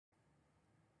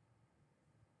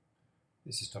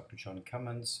This is Dr. John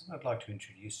Cummins. I'd like to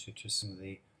introduce you to some of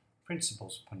the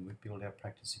principles upon which we build our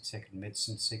practice executive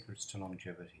medicine secrets to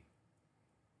longevity.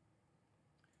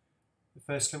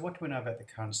 Firstly, what do we know about the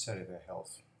current state of our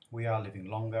health? We are living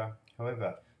longer.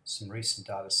 However, some recent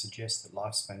data suggests that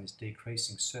lifespan is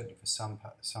decreasing, certainly for some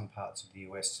parts of the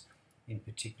US, in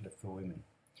particular for women.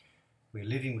 We're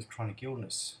living with chronic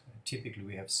illness. Typically,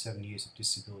 we have 7 years of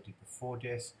disability before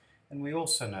death, and we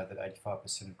also know that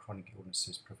 85% of chronic illness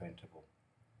is preventable.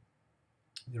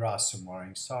 There are some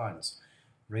worrying signs.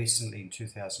 Recently, in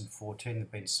 2014, there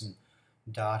have been some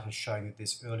data showing that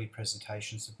there's early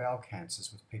presentations of bowel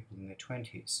cancers with people in their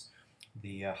 20s.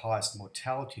 The highest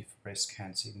mortality for breast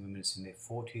cancer in women is in their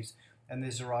 40s, and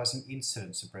there's a rising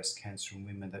incidence of breast cancer in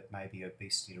women that may be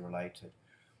obesity related.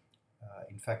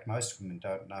 In fact, most women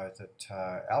don't know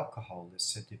that alcohol is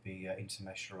said to be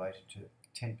intimately related to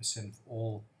 10% of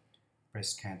all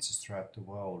breast cancers throughout the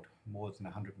world. More than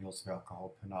 100 ml of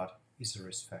alcohol per night is a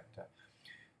risk factor.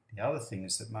 The other thing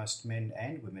is that most men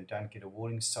and women don't get a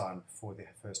warning sign before their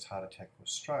first heart attack or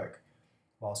stroke.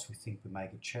 Whilst we think we may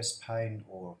get chest pain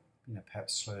or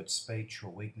perhaps slurred speech or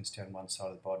weakness down one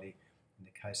side of the body in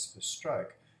the case of a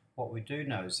stroke, what we do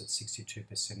know is that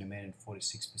 62% of men and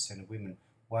 46% of women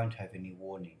won't have any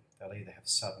warning. They'll either have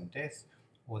sudden death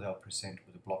or they'll present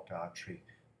with a blocked artery,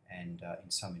 and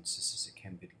in some instances it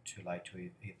can be too late to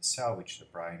either salvage the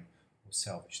brain or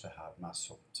salvage the heart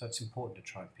muscle. So it's important to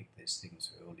try and pick these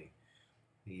things early.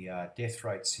 The death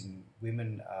rates in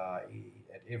women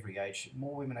at every age,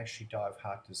 more women actually die of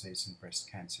heart disease than breast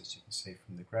cancer, as you can see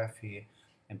from the graph here,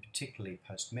 and particularly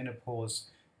post-menopause,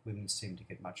 women seem to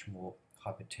get much more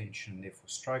hypertension and therefore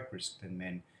stroke risk than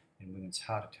men, and women's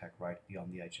heart attack rate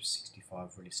beyond the age of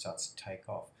 65 really starts to take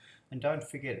off. And don't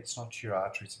forget, it's not your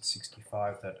arteries at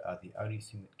 65 that are the only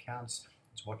thing that counts.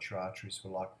 It's what your arteries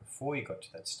were like before you got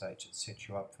to that stage that set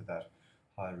you up for that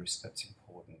high risk that's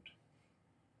important.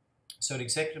 So in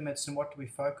executive medicine, what do we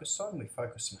focus on? We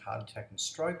focus on heart attack and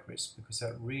stroke risk because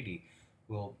that really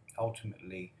will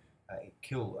ultimately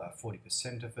kill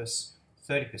 40% of us.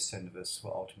 30% of us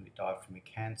will ultimately die from a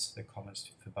cancer. The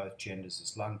commonest for both genders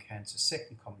is lung cancer.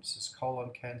 Second commonest is colon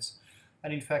cancer.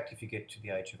 And in fact, if you get to the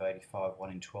age of 85,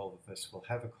 1 in 12 of us will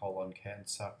have a colon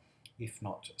cancer, if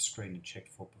not screened and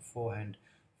checked for beforehand,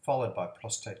 followed by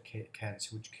prostate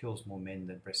cancer, which kills more men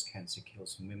than breast cancer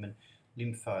kills in women,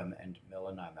 lymphoma and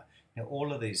melanoma. Now,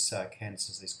 all of these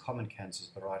cancers, these common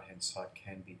cancers on the right-hand side,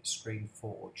 can be screened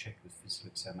for or checked with physical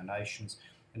examinations.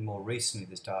 And more recently,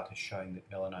 there's data showing that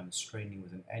melanoma screening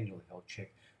with an annual health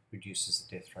check reduces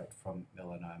the death rate from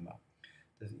melanoma.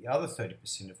 The other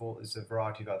 30% of all is a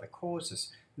variety of other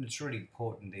causes, and it's really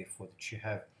important, therefore, that you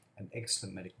have an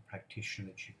excellent medical practitioner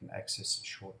that you can access at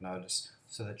short notice,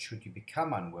 so that should you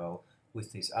become unwell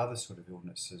with these other sort of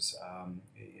illnesses,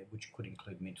 which could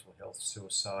include mental health,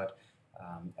 suicide,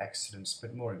 accidents,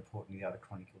 but more importantly, other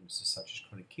chronic illnesses such as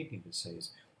chronic kidney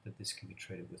disease, that this can be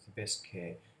treated with the best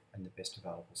care and the best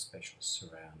available specialists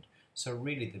around. So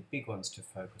really the big ones to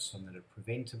focus on that are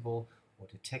preventable or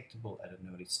detectable at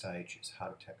an early stage is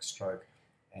heart attack, stroke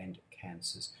and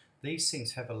cancers. These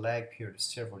things have a lag period of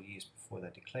several years before they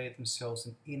declare themselves,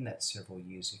 and in that several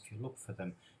years, if you look for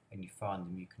them and you find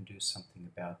them, you can do something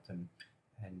about them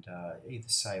and either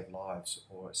save lives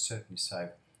or certainly save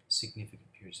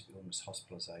significant periods of illness,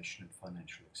 hospitalisation and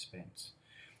financial expense.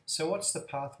 So what's the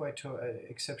pathway to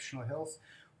exceptional health?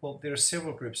 Well, there are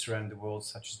several groups around the world,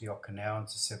 such as the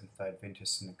Okinawans, the Seventh-day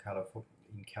Adventists in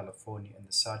California, and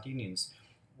the Sardinians,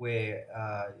 where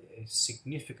a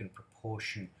significant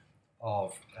proportion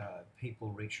of people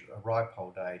reach a ripe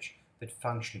old age that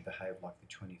functionally behave like they're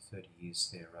 20, 30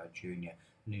 years their junior.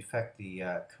 And in fact, the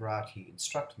karate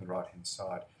instructor on the right-hand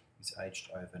side is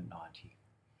aged over 90.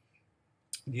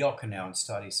 The Okinawan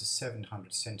studies, the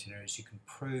 700 centenaries, you can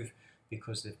prove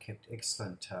because they've kept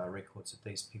excellent records that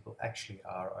these people actually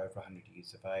are over 100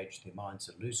 years of age. Their minds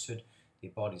are lucid,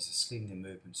 their bodies are slim, their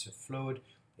movements are fluid,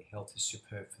 their health is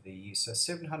superb for their years. So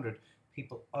 700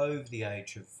 people over the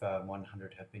age of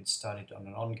 100 have been studied on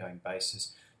an ongoing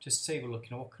basis to see, well,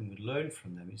 what can we learn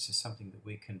from them? Is there something that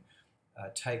we can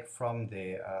take from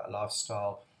their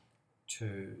lifestyle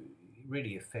to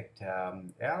really affect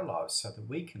our lives so that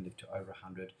we can live to over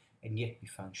 100 and yet be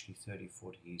functionally 30,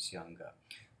 40 years younger?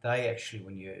 They actually,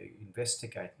 when you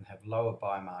investigate them, have lower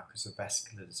biomarkers of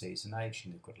vascular disease and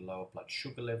aging. They've got a lower blood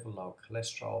sugar level, lower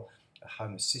cholesterol,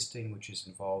 homocysteine, which is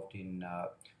involved in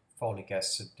folic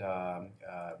acid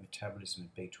metabolism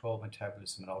and B12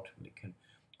 metabolism, and ultimately can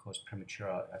cause premature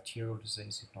arterial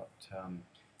disease if not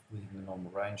within the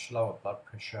normal range, lower blood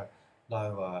pressure,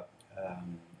 lower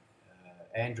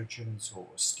androgens or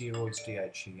steroids,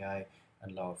 DHEA,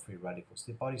 and lower free radicals.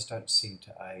 Their bodies don't seem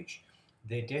to age.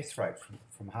 Their death rate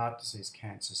from heart disease,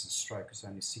 cancers and stroke is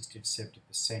only 60 to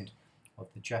 70% of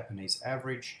the Japanese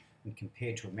average, and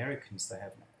compared to Americans, they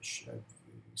have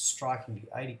strikingly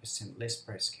 80% less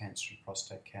breast cancer and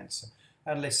prostate cancer,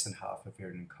 and less than half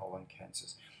ovarian and colon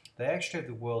cancers. They actually have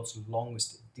the world's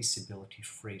longest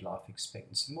disability-free life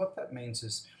expectancy. And what that means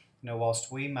is,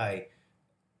 whilst we may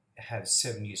have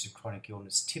 7 years of chronic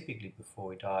illness typically before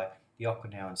we die, the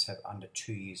Okinawans have under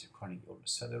 2 years of chronic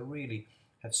illness. So they really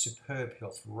have superb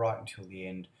health right until the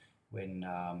end, when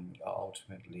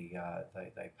ultimately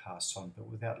they pass on, but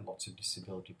without lots of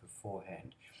disability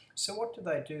beforehand. So what do?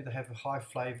 They have a high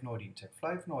flavonoid intake.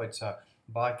 Flavonoids are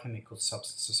biochemical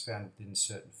substances found within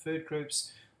certain food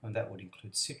groups, and that would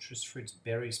include citrus fruits,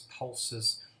 berries,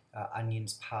 pulses,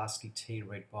 onions, parsley, tea,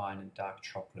 red wine, and dark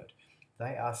chocolate.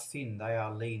 They are thin, they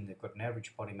are lean, they've got an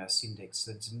average body mass index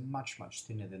that's much, much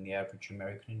thinner than the average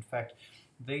American. In fact,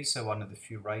 these are one of the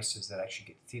few races that actually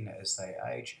get thinner as they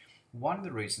age. One of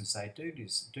the reasons they do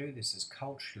this is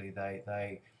culturally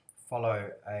they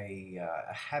follow a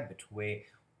habit where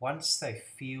once they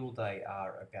feel they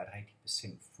are about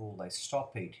 80% full, they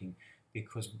stop eating,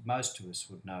 because most of us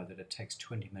would know that it takes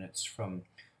 20 minutes from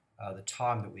the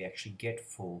time that we actually get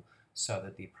full so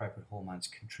that the appropriate hormones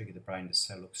can trigger the brain to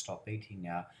say, look, stop eating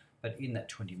now. But in that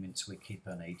 20 minutes, we keep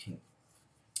on eating.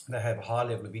 They have a high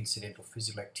level of incidental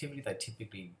physical activity. They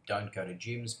typically don't go to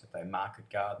gyms, but they market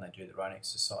garden, they do their own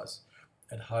exercise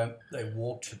at home. They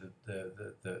walk to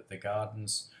the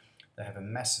gardens. They have a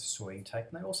massive soy intake,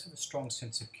 and they also have a strong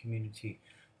sense of community.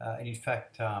 And in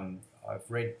fact, I've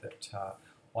read that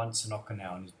once an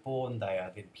Okinawan is born, they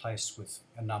are then placed with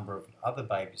a number of other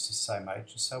babies the same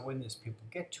age. And so when these people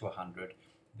get to 100,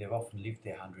 they've often lived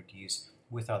their 100 years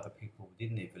with other people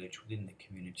within their village, within their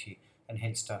community, and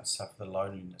hence don't suffer the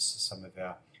loneliness that some of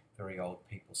our very old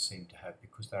people seem to have,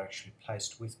 because they're actually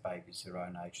placed with babies their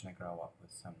own age and they grow up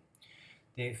with them.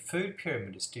 Their food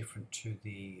pyramid is different to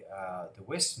the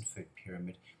Western food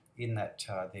pyramid, in that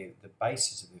the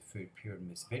basis of their food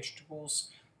pyramid is vegetables,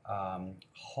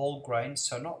 whole grains,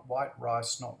 so not white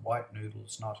rice, not white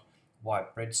noodles, not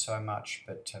white bread so much,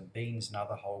 but beans and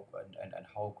other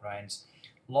whole grains,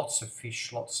 lots of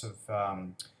fish, lots of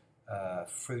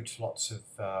fruit, lots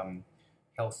of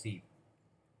healthy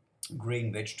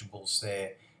green vegetables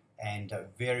there, and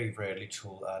very, very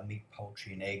little meat,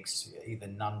 poultry and eggs, either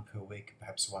none per week,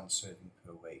 perhaps one serving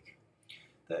per week.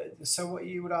 So what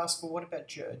you would ask, well, what about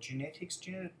genetics?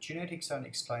 Genetics only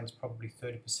explains probably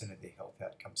 30% of their health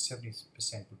outcomes.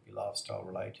 70% would be lifestyle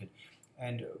related.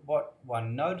 And what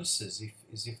one notices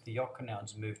is if the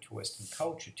Okinawans move to Western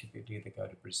culture, typically they go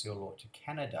to Brazil or to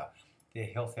Canada, their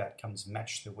health outcomes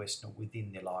match the Western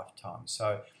within their lifetime.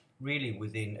 So really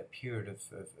within a period of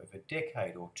a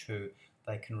decade or two,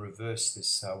 they can reverse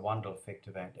this wonderful effect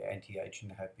of anti-aging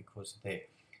they have because of their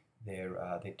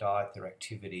diet, their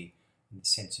activity, and the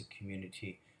sense of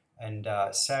community. And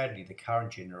sadly, the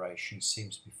current generation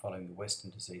seems to be following the Western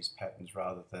disease patterns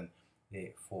rather than their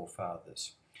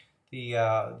forefathers.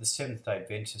 The Seventh-day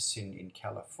Adventists in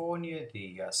California,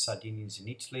 the Sardinians in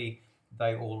Italy,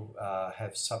 they all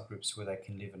have subgroups where they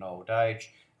can live in old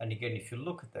age. And again, if you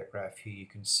look at that graph here, you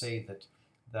can see that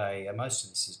most of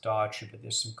this is dietary, but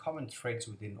there's some common threads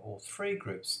within all three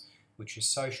groups, which is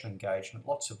social engagement,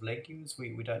 lots of legumes.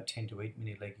 We don't tend to eat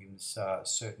many legumes,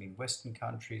 certainly in Western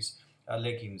countries.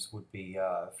 Legumes would be,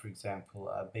 for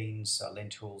example, beans,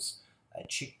 lentils,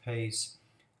 chickpeas.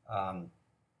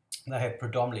 They have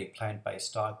predominantly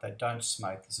plant-based diet. They don't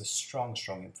smoke. There's a strong,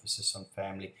 strong emphasis on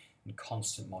family and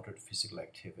constant moderate physical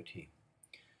activity.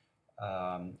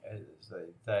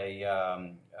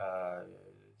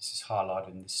 This is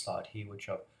highlighted in this slide here, which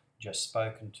I've just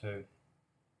spoken to.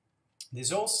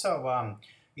 There's also,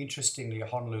 interestingly, a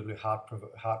Honolulu Heart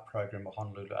Program, a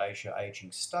Honolulu Asia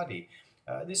Aging Study.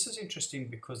 This is interesting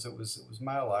because it was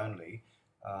male only.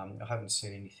 I haven't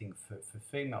seen anything for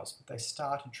females, but they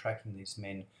started tracking these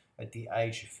men at the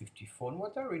age of 54. And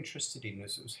what they were interested in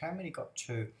was how many got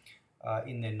to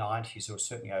in their 90s or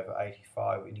certainly over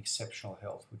 85 in exceptional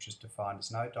health, which is defined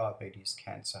as no diabetes,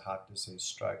 cancer, heart disease,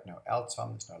 stroke, no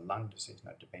Alzheimer's, no lung disease,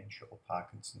 no dementia or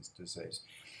Parkinson's disease.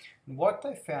 And what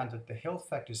they found that the health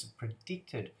factors that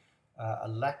predicted a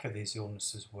lack of these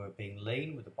illnesses were being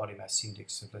lean with a body mass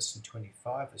index of less than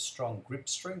 25, a strong grip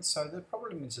strength. So the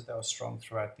problem is that they were strong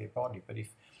throughout their body, but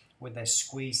if when they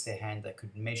squeezed their hand they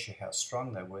could measure how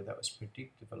strong they were, that was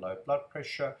predictive of low blood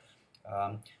pressure,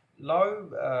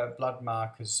 low blood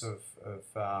markers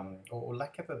or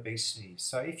lack of obesity.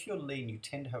 So if you're lean, you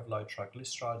tend to have low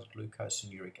triglycerides, glucose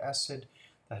and uric acid.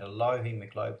 They had a low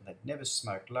hemoglobin, they'd never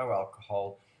smoked, low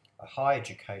alcohol, high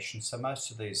education. So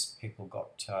most of these people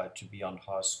got to beyond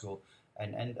high school,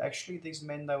 and actually these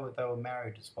men, they were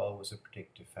married as well, was a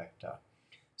predictive factor.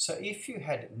 So if you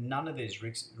had none of these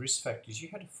risk factors, you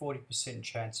had a 40%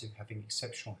 chance of having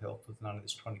exceptional health with none of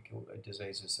these chronic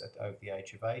diseases over the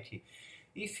age of 80.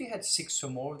 If you had 6 or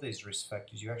more of these risk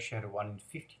factors, you actually had a 1 in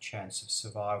 50 chance of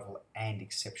survival and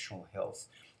exceptional health.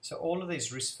 So all of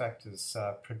these risk factors,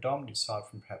 predominantly aside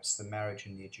from perhaps the marriage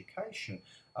and the education,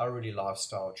 are really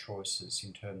lifestyle choices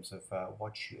in terms of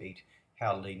what you eat,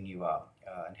 how lean you are,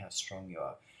 and how strong you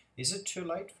are. Is it too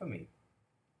late for me?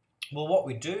 Well, what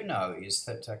we do know is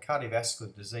that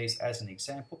cardiovascular disease, as an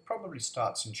example, probably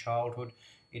starts in childhood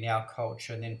in our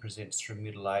culture and then presents through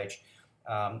middle age.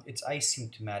 It's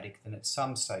asymptomatic, then at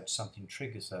some stage something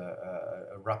triggers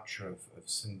a rupture of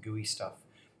some gooey stuff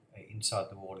inside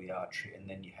the wall of the artery, and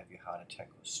then you have your heart attack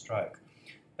or stroke.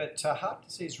 But heart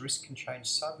disease risk can change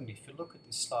suddenly. If you look at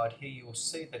this slide here, you will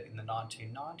see that in the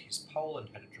 1990s, Poland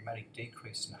had a dramatic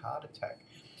decrease in heart attack.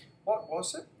 What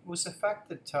was it? It was the fact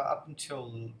that up until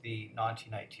the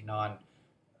 1989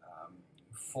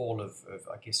 fall of,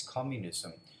 I guess,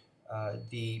 communism,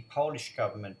 the Polish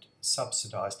government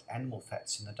subsidised animal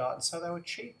fats in the diet, and so they were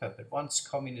cheaper. But once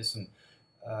communism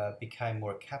became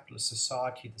more a capitalist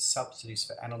society, the subsidies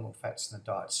for animal fats in the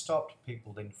diet stopped.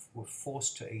 People then were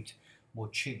forced to eat more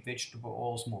cheap vegetable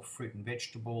oils, more fruit and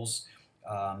vegetables,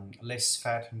 less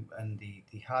fat, and the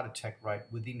heart attack rate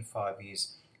within 5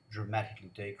 years dramatically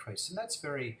decreased. And that's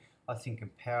very, I think,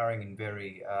 empowering and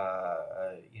very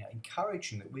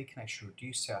encouraging that we can actually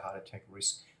reduce our heart attack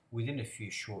risk within a few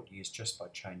short years just by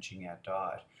changing our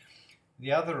diet.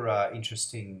 The other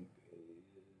interesting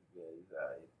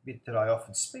bit that I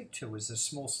often speak to was a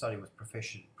small study with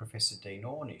Professor Dean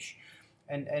Ornish.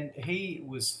 And he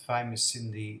was famous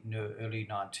in the early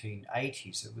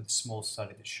 1980s with a small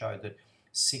study that showed that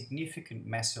significant,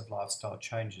 massive lifestyle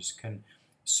changes can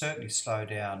certainly slow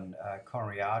down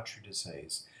coronary artery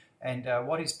disease. And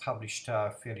what he's published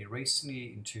fairly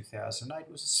recently in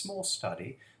 2008 was a small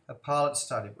study, a pilot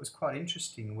study. It was quite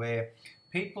interesting, where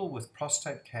people with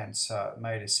prostate cancer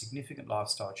made a significant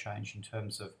lifestyle change in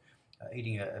terms of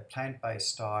eating a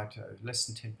plant-based diet, less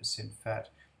than 10% fat,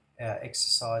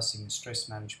 exercising and stress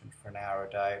management for an hour a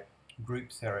day,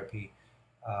 group therapy,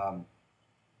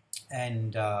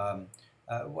 and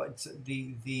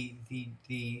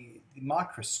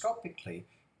microscopically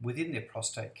within their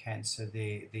prostate cancer,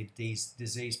 these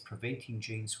disease-preventing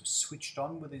genes were switched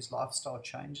on with these lifestyle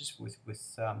changes,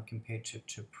 compared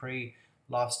to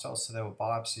pre-lifestyle. So there were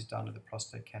biopsies done of the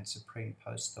prostate cancer pre and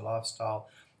post the lifestyle.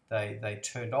 They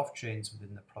turned off genes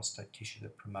within the prostate tissue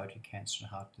that promoted cancer and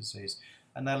heart disease,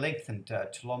 and they lengthened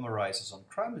telomerases on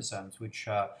chromosomes, which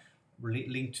are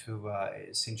linked to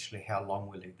essentially how long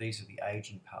we live. These are the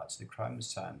aging parts of the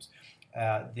chromosomes.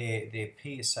 Their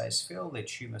PSAs fell, their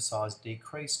tumour size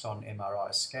decreased on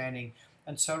MRI scanning,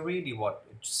 and so really what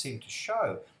it seemed to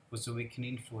show was that we can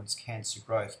influence cancer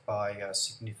growth by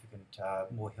significant,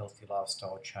 more healthy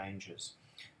lifestyle changes.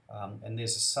 And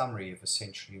there's a summary of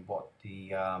essentially what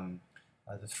the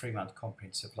 3-month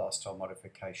comprehensive lifestyle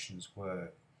modifications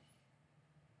were.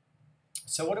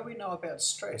 So what do we know about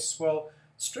stress? Well,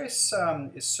 stress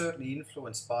is certainly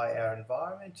influenced by our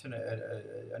environment, and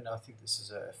I think this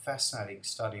is a fascinating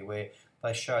study where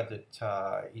they showed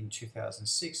that in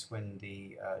 2006, when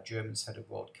the Germans had a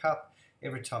World Cup,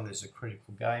 every time there's a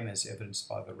critical game, as evidenced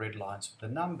by the red lines with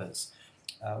the numbers,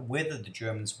 whether the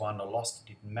Germans won or lost, it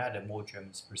didn't matter. More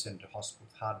Germans presented to hospital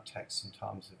with heart attacks in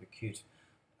times of acute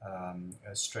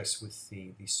stress with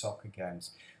the soccer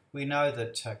games. We know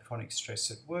that chronic stress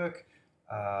at work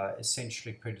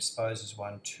essentially predisposes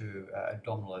one to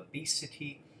abdominal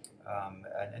obesity,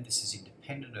 and this is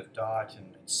independent of diet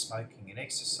and smoking and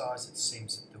exercise. It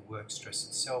seems that the work stress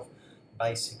itself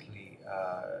basically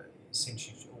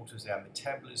essentially alters our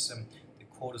metabolism. The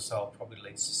cortisol probably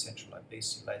leads to central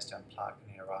obesity, lays down plaque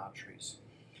in our arteries.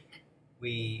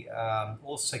 We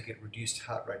also get reduced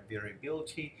heart rate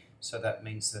variability, so that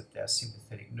means that our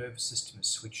sympathetic nervous system is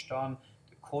switched on.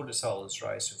 Cortisol is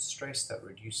raised with stress, that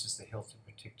reduces the healthy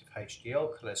protective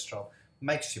HDL cholesterol,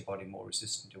 makes your body more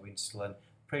resistant to insulin,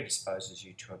 predisposes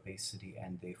you to obesity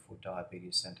and therefore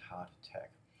diabetes and heart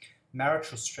attack.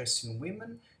 Marital stress in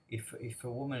women, if a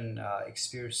woman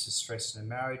experiences stress in a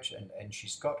marriage and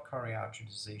she's got coronary artery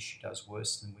disease, she does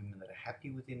worse than women that are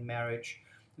happy within marriage.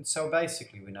 And so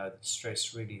basically we know that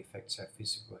stress really affects our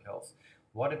physical health.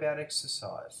 What about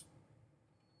exercise?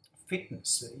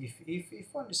 Fitness.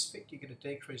 If one is fit, you get a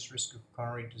decreased risk of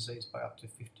coronary disease by up to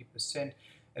 50%.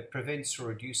 It prevents or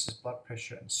reduces blood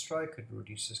pressure and stroke. It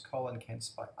reduces colon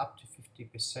cancer by up to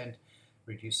 50%.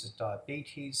 reduces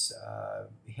diabetes,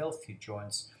 healthier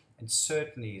joints, and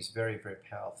certainly is very, very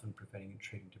powerful in preventing and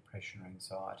treating depression or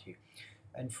anxiety.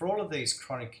 And for all of these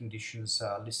chronic conditions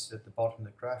listed at the bottom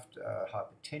of the graph,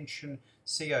 hypertension,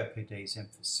 COPDs,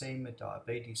 emphysema,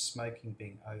 diabetes, smoking,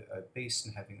 being obese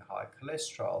and having high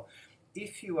cholesterol,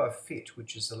 if you are fit,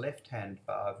 which is the left-hand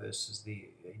bar versus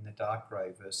in the dark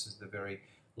grey versus the very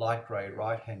light grey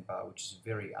right-hand bar, which is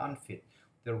very unfit,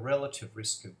 the relative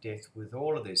risk of death with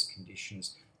all of these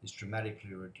conditions is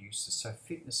dramatically reduced. So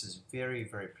fitness is very,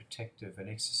 very protective, and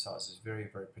exercise is very,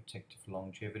 very protective for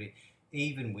longevity,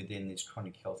 even within these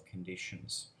chronic health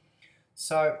conditions.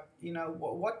 So,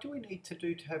 what do we need to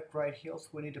do to have great health?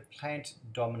 We need a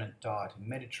plant-dominant diet, a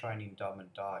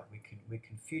Mediterranean-dominant diet. We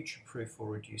can future-proof or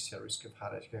reduce our risk of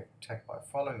heart attack by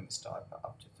following this diet by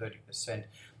up to 30%.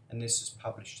 And this is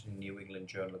published in the New England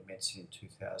Journal of Medicine in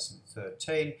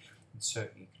 2013. And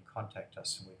certainly you can contact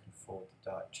us and we can forward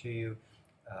the diet to you.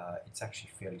 It's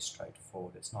actually fairly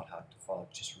straightforward. It's not hard to follow,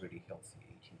 it's just really healthy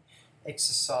eating.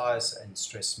 Exercise and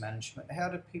stress management. How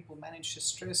do people manage the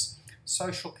stress?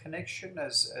 Social connection,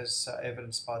 as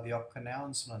evidenced by the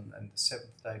Okinaans and the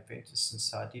Seventh-day Adventists and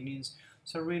Sardinians.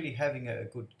 So really having a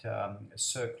good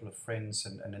circle of friends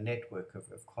and a network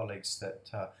of colleagues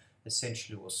that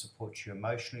essentially will support you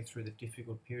emotionally through the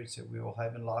difficult periods that we all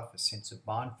have in life. A sense of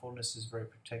mindfulness is very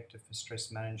protective for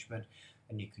stress management,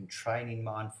 and you can train in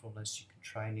mindfulness, you can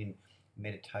train in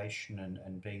meditation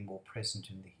and being more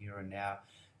present in the here and now.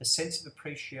 A sense of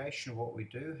appreciation of what we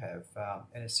do have,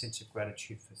 and a sense of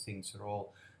gratitude for things are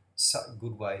all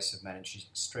good ways of managing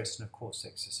stress, and of course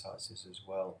exercises as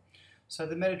well. So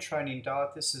the Mediterranean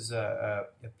diet, this is a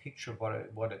picture of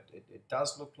what it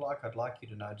does look like. I'd like you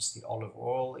to notice the olive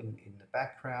oil in the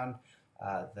background,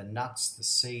 the nuts, the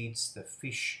seeds, the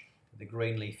fish, the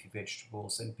green leafy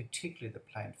vegetables, and particularly the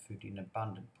plant food in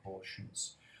abundant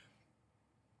portions.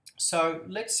 So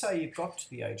let's say you've got to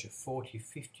the age of 40,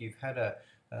 50, you've had a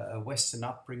Western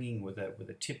upbringing with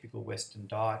a typical Western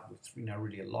diet with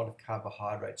really a lot of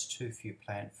carbohydrates, too few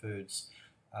plant foods,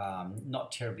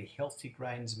 not terribly healthy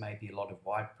grains, maybe a lot of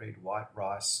white bread, white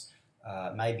rice,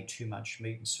 maybe too much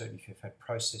meat, and certainly if you've had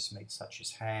processed meat such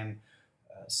as ham,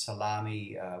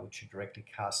 salami, which are directly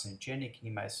carcinogenic, and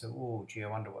you may say, oh gee, I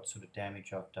wonder what sort of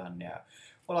damage I've done now.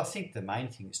 Well, I think the main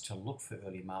thing is to look for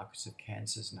early markers of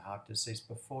cancers and heart disease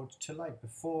before it's too late.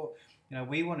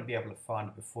 We want to be able to find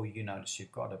it before you notice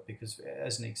you've got it, because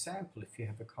as an example, if you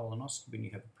have a colonoscopy and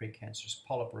you have a precancerous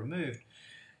polyp removed,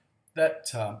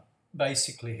 that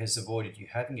basically has avoided you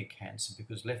having a cancer,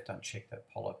 because left unchecked, that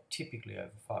polyp typically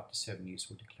over 5 to 7 years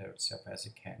will declare itself as a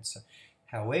cancer.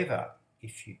 However,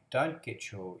 if you don't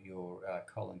get your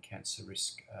colon cancer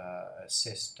risk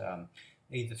assessed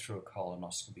either through a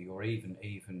colonoscopy or even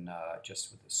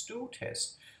just with a stool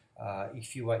test,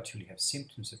 if you wait till you have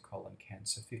symptoms of colon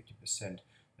cancer, 50%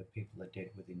 of people are dead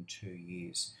within 2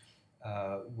 years.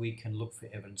 We can look for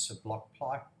evidence of blocked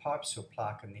pipes or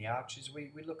plaque in the arteries.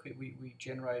 We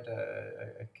generate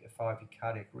a 5-year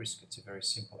cardiac risk. It's a very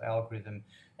simple algorithm,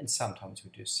 and sometimes we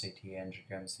do CT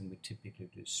angiograms, and we typically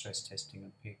do stress testing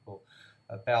on people.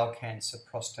 Bowel cancer,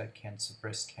 prostate cancer,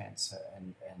 breast cancer,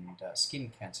 and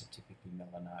skin cancer, typically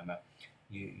melanoma,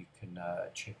 you can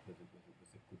check with a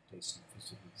good, decent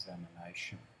physical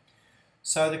examination.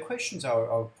 So the questions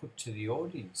I'll put to the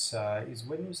audience is,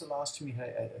 when was the last time you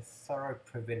had a thorough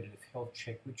preventative health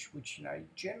check, which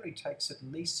generally takes at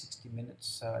least 60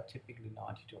 minutes, typically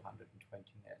 90 to 120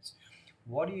 minutes.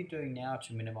 What are you doing now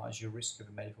to minimise your risk of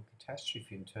a medical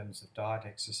catastrophe in terms of diet,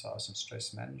 exercise and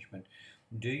stress management?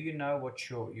 Do you know what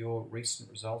your recent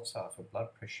results are for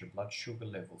blood pressure, blood sugar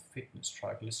level, fitness,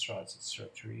 triglycerides,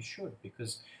 etc.? You should,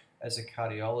 because as a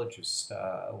cardiologist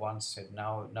once said,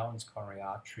 no one's coronary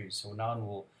arteries, or no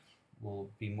one will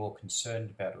be more concerned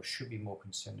about, or should be more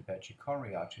concerned about your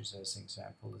coronary arteries, as an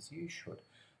example, as you should.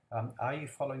 Are you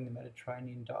following the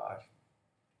Mediterranean diet?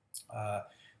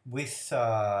 With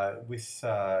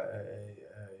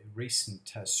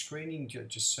recent screening,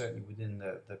 just certainly within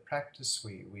the practice,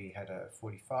 we had a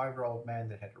 45-year-old man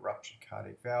that had a ruptured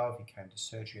cardiac valve. He came to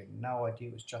surgery, had no idea.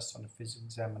 It was just on a physical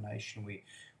examination.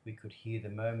 We could hear the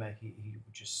murmur. He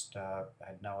just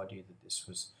had no idea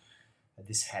that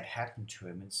this had happened to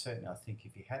him, and certainly I think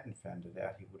if he hadn't found it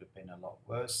out, he would have been a lot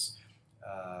worse.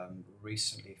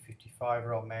 Recently, a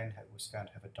 55-year-old man was found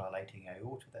to have a dilating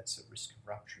aorta. That's at risk of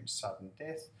rupture and sudden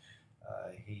death.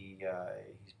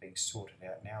 He's being sorted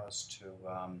out now as to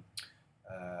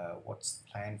what's the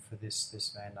plan for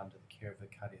this man under the care of a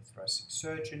cardiothoracic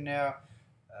surgeon now.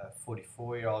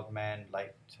 44-year-old man,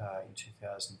 late in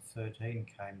 2013,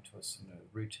 came to us in a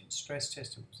routine stress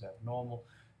test. It was abnormal.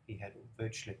 He had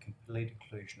virtually a complete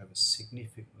occlusion of a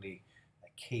significantly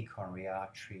key coronary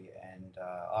artery, and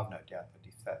I've no doubt that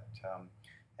if that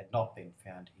had not been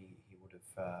found, he would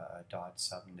have died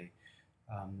suddenly.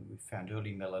 We found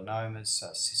early melanomas,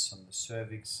 cysts on the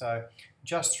cervix. So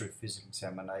just through physical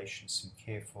examination, some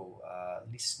careful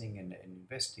listening and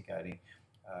investigating,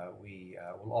 we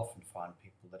will often find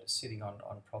people that are sitting on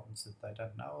problems that they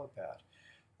don't know about.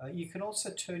 You can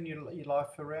also turn your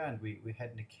life around. We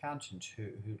had an accountant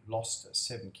who lost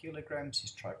 7 kilograms,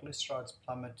 his triglycerides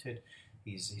plummeted,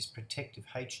 his protective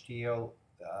HDL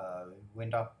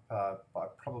went up by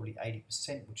probably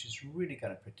 80%, which is really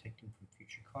going to protect him from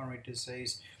future coronary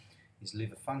disease. His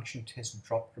liver function test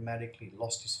dropped dramatically,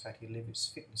 lost his fatty liver,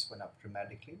 his fitness went up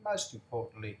dramatically. Most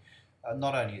importantly,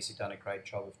 not only has he done a great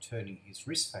job of turning his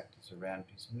risk factors around,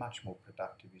 he's much more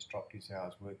productive. He's dropped his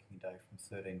hours working a day from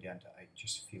 13 down to 8,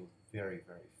 just feels very,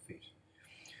 very fit.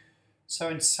 So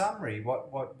in summary,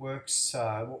 what works,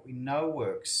 what we know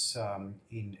works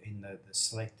in the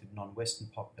selected non-Western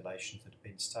populations that have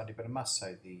been studied, but I must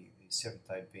say the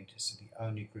Seventh-day Adventists are the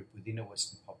only group within a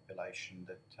Western population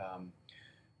that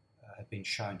have been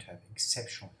shown to have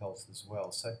exceptional health as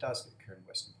well. So it does occur in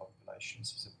Western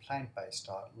populations. It's a plant-based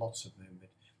diet, lots of movement,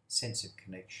 sense of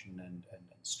connection and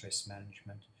stress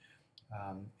management.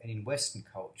 And in Western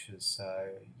cultures,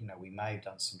 we may have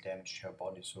done some damage to our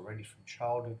bodies already from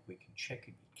childhood. We can check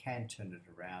it, we can turn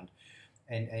it around.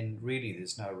 And really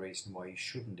there's no reason why you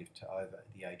shouldn't live to over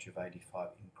the age of 85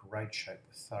 in great shape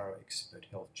with thorough expert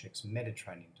health checks,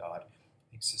 Mediterranean diet,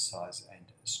 exercise and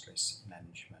stress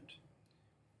management.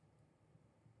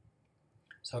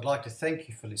 So I'd like to thank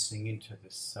you for listening into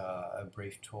this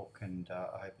brief talk, and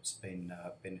I hope it's been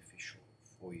beneficial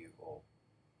for you all.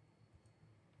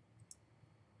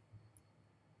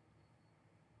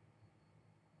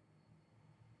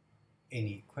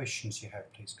 Any questions you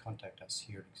have, please contact us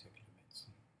here at Executive.